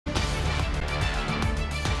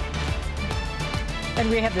And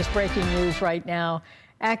we have this breaking news right now.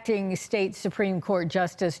 Acting State Supreme Court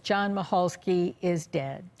Justice John Michalski is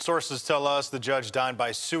dead. Sources tell us the judge died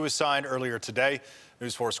by suicide earlier today.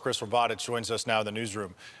 News 4's Chris Ravadich joins us now in the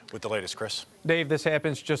newsroom with the latest. Chris. Dave, this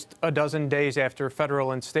happens just a dozen days after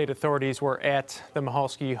federal and state authorities were at the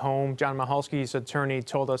Michalski home. John Michalski's attorney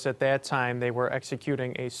told us at that time they were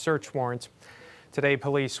executing a search warrant. Today,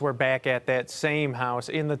 police were back at that same house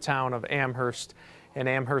in the town of Amherst. An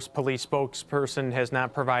Amherst police spokesperson has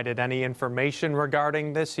not provided any information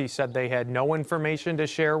regarding this. He said they had no information to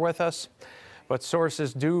share with us. But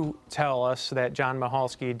sources do tell us that John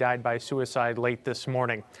Michalski died by suicide late this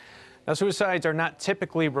morning. Now, suicides are not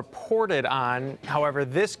typically reported on. However,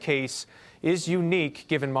 this case is unique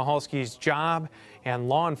given Michalski's job and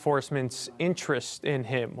law enforcement's interest in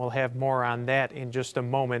him. We'll have more on that in just a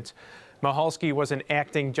moment. Michalski was an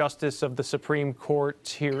acting justice of the Supreme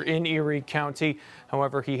Court here in Erie County.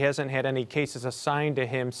 However, he hasn't had any cases assigned to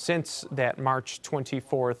him since that March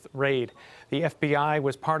 24th raid. The FBI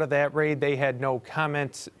was part of that raid. They had no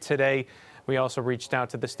comment today. We also reached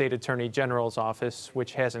out to the State Attorney General's office,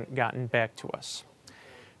 which hasn't gotten back to us.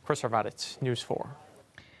 Chris Ravadich, News 4.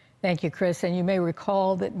 Thank you, Chris. And you may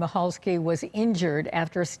recall that Michalski was injured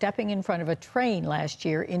after stepping in front of a train last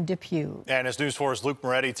year in Depew. And as News 4's Luke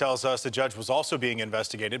Moretti tells us, the judge was also being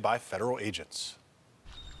investigated by federal agents.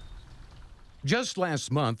 Just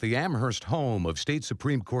last month, the Amherst home of State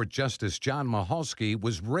Supreme Court Justice John Michalski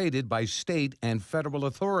was raided by state and federal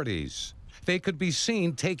authorities. They could be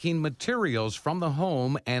seen taking materials from the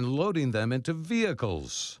home and loading them into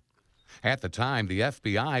vehicles. At the time, the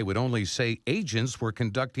FBI would only say agents were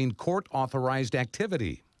conducting court-authorized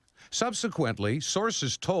activity. Subsequently,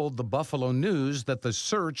 sources told the Buffalo News that the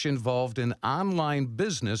search involved an online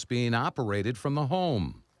business being operated from the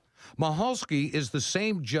home. Michalski is the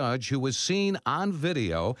same judge who was seen on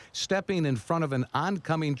video stepping in front of an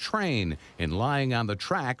oncoming train and lying on the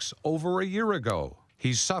tracks over a year ago.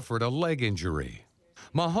 He suffered a leg injury.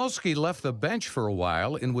 Michalski left the bench for a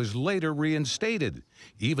while and was later reinstated,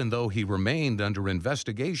 even though he remained under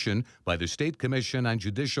investigation by the State Commission on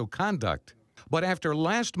Judicial Conduct. But after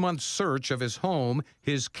last month's search of his home,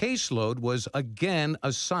 his caseload was again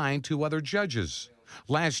assigned to other judges.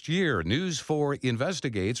 Last year, News 4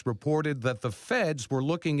 Investigates reported that the feds were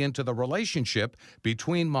looking into the relationship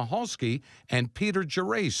between Michalski and Peter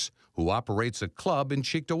Gerace, who operates a club in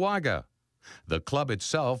Cheektowaga. The club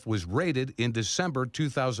itself was raided in December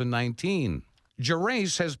 2019.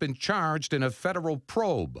 Gerace has been charged in a federal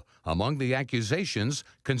probe. Among the accusations,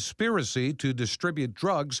 conspiracy to distribute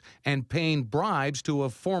drugs and paying bribes to a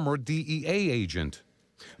former DEA agent.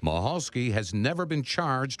 Michalski has never been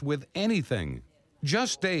charged with anything.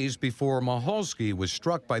 Just days before Michalski was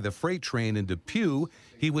struck by the freight train in Depew,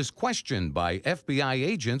 he was questioned by FBI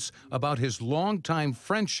agents about his longtime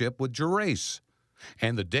friendship with Gerace.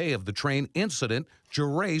 And the day of the train incident,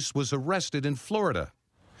 Gerace was arrested in Florida.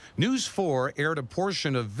 News 4 aired a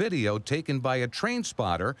portion of video taken by a train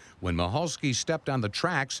spotter when Michalski stepped on the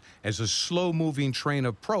tracks as a slow-moving train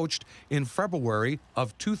approached in February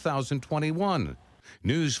of 2021.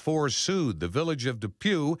 News 4 sued the village of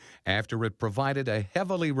Depew after it provided a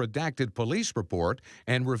heavily redacted police report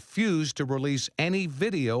and refused to release any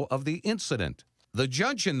video of the incident. The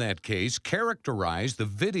judge in that case characterized the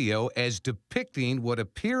video as depicting what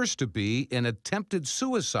appears to be an attempted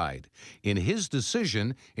suicide in his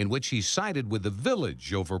decision, in which he sided with the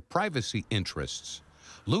village over privacy interests.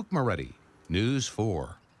 Luke Moretti, News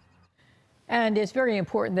 4. And it's very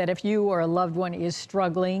important that if you or a loved one is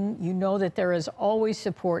struggling, you know that there is always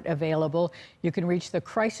support available. You can reach the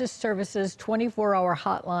Crisis Services 24-hour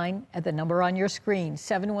hotline at the number on your screen,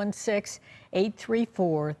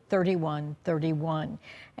 716-834-3131.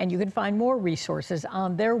 And you can find more resources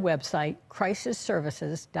on their website,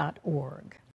 crisisservices.org.